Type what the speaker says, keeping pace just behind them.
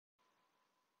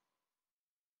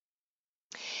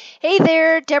Hey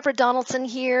there, Deborah Donaldson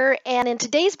here, and in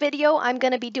today's video, I'm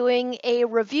going to be doing a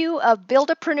review of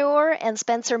Buildapreneur and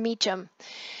Spencer Mecham.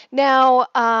 Now,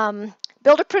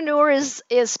 Buildapreneur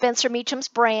is Spencer Mecham's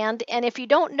brand, and if you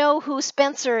don't know who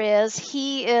Spencer is,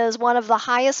 he is one of the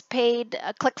highest paid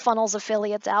ClickFunnels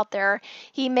affiliates out there.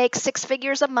 He makes 6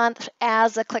 figures a month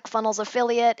as a ClickFunnels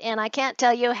affiliate, and I can't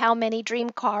tell you how many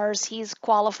dream cars he's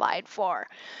qualified for.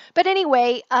 But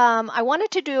anyway, I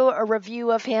wanted to do a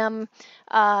review of him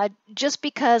just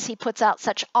because he puts out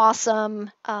such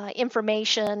awesome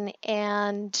information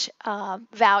and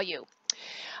value.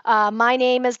 My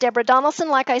name is Deborah Donaldson,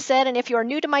 like I said, and if you're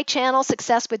new to my channel,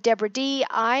 Success with Deborah D,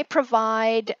 I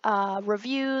provide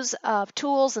reviews of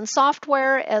tools and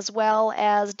software as well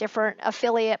as different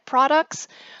affiliate products.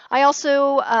 I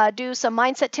also do some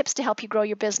mindset tips to help you grow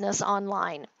your business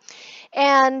online.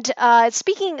 And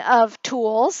speaking of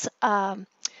tools,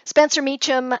 Spencer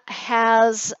Mecham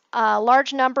has a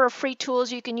large number of free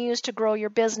tools you can use to grow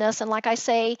your business. And like I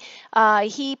say,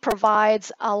 he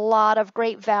provides a lot of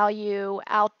great value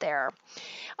out there.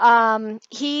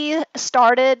 He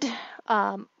started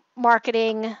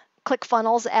marketing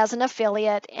ClickFunnels as an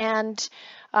affiliate, and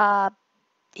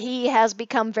he has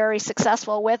become very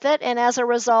successful with it. And as a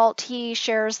result, he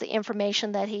shares the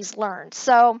information that he's learned.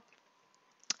 So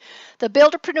the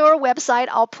Buildapreneur website,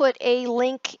 I'll put a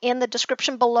link in the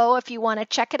description below if you want to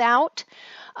check it out.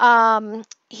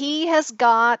 He has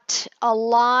got a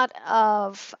lot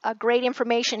of great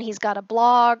information. He's got a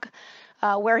blog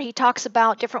where he talks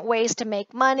about different ways to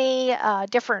make money,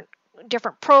 different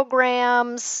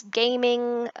programs,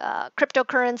 gaming,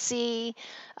 cryptocurrency.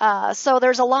 So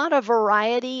there's a lot of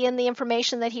variety in the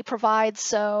information that he provides.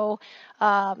 So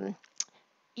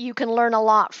you can learn a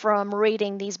lot from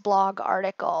reading these blog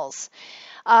articles.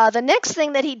 The next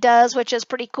thing that he does, which is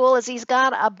pretty cool, is he's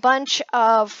got a bunch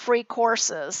of free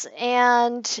courses.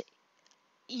 And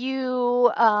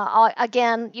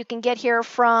again, you can get here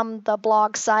from the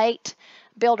blog site,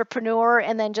 Buildapreneur,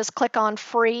 and then just click on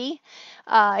free.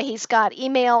 He's got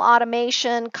email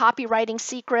automation, copywriting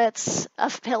secrets,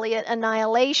 affiliate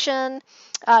annihilation,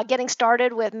 getting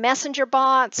started with messenger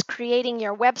bots, creating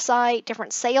your website,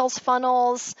 different sales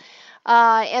funnels,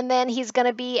 and then he's going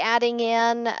to be adding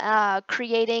in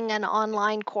creating an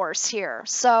online course here.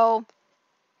 So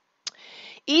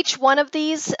each one of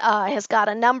these has got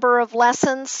a number of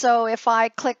lessons. So if I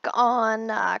click on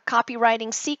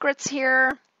copywriting secrets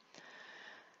here,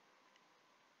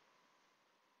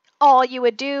 all you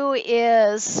would do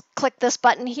is click this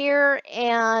button here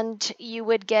and you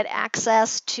would get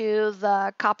access to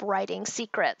the copywriting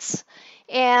secrets.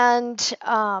 And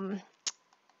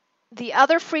the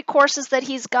other free courses that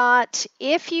he's got,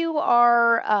 if you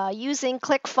are using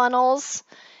ClickFunnels,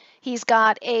 he's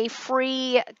got a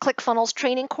free ClickFunnels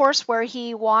training course where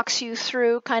he walks you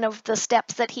through kind of the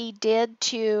steps that he did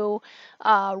to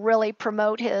really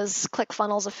promote his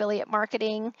ClickFunnels affiliate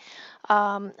marketing.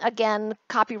 Again,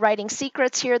 copywriting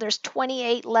secrets here, there's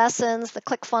 28 lessons. The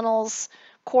ClickFunnels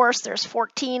course, there's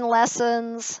 14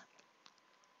 lessons.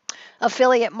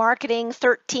 Affiliate marketing,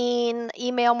 13.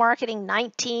 Email marketing,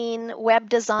 19. Web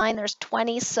design, there's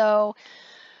 20. So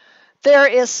there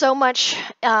is so much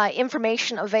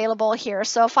information available here.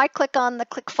 So if I click on the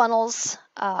ClickFunnels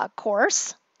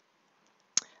course,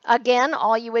 again,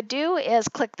 all you would do is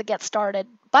click the Get Started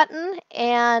button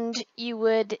and you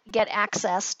would get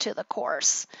access to the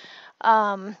course.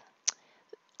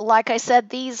 Like I said,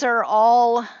 these are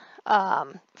all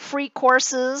free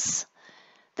courses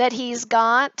that he's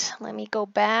got. Let me go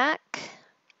back.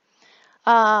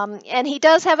 And he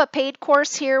does have a paid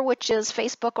course here, which is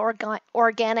Facebook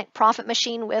Organic Profit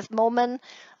Machine with Momen,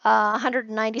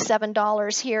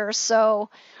 $197 here. So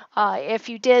if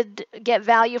you did get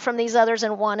value from these others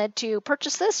and wanted to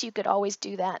purchase this, you could always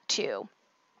do that too.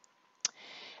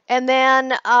 And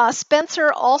then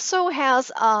Spencer also has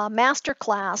a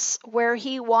masterclass where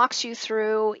he walks you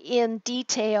through in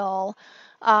detail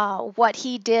what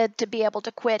he did to be able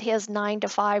to quit his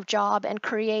 9-to-5 job and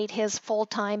create his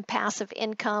full-time passive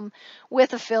income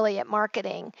with affiliate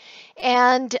marketing.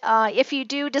 And if you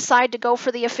do decide to go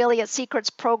for the Affiliate Secrets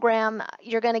program,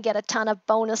 you're going to get a ton of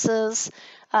bonuses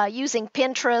using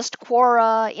Pinterest,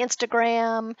 Quora,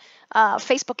 Instagram,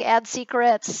 Facebook ad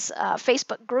secrets,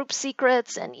 Facebook group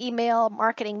secrets, and email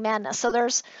marketing madness. So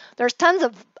there's tons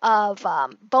of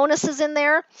bonuses in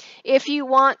there. If you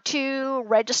want to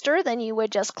register, then you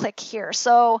would just click here.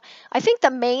 So I think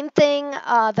the main thing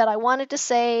that I wanted to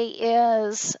say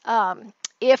is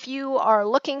if you are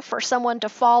looking for someone to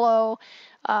follow,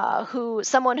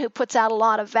 someone who puts out a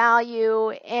lot of value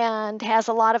and has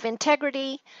a lot of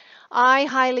integrity, I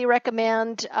highly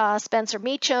recommend Spencer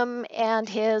Meacham and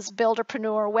his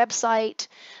Builderpreneur website.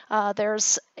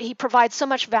 He provides so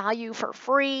much value for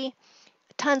free.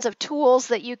 Tons of tools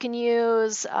that you can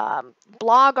use,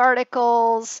 blog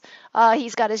articles.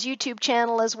 He's got his YouTube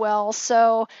channel as well.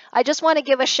 So I just want to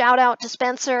give a shout out to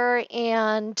Spencer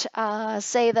and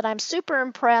say that I'm super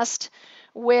impressed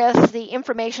with the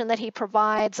information that he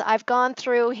provides. I've gone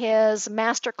through his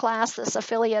masterclass, this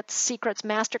Affiliate Secrets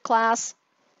Masterclass,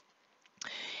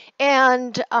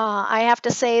 and I have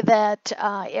to say that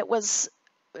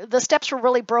the steps were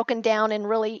really broken down in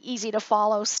really easy to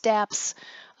follow steps.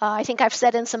 I think I've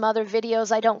said in some other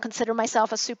videos I don't consider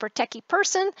myself a super techie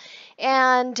person,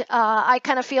 and I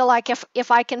kind of feel like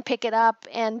if I can pick it up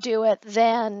and do it,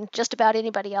 then just about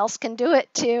anybody else can do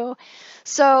it too.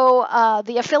 So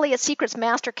the Affiliate Secrets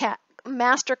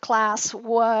Masterclass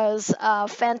was a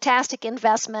fantastic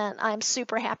investment. I'm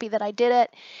super happy that I did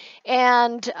it.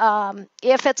 And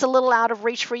if it's a little out of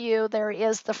reach for you, there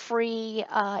is the free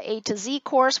A to Z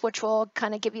course, which will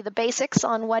kind of give you the basics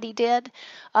on what he did.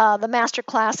 The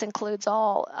masterclass includes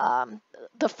all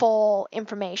the full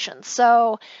information.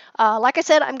 So like I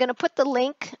said, I'm going to put the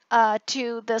link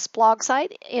to this blog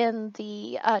site in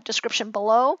the description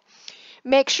below.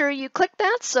 Make sure you click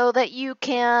that so that you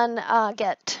can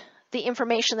get the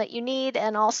information that you need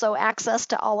and also access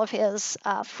to all of his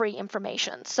free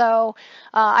information. So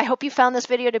I hope you found this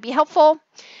video to be helpful.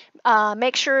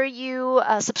 Make sure you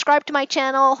subscribe to my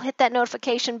channel, hit that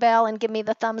notification bell, and give me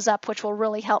the thumbs up, which will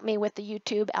really help me with the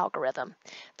YouTube algorithm.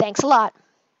 Thanks a lot.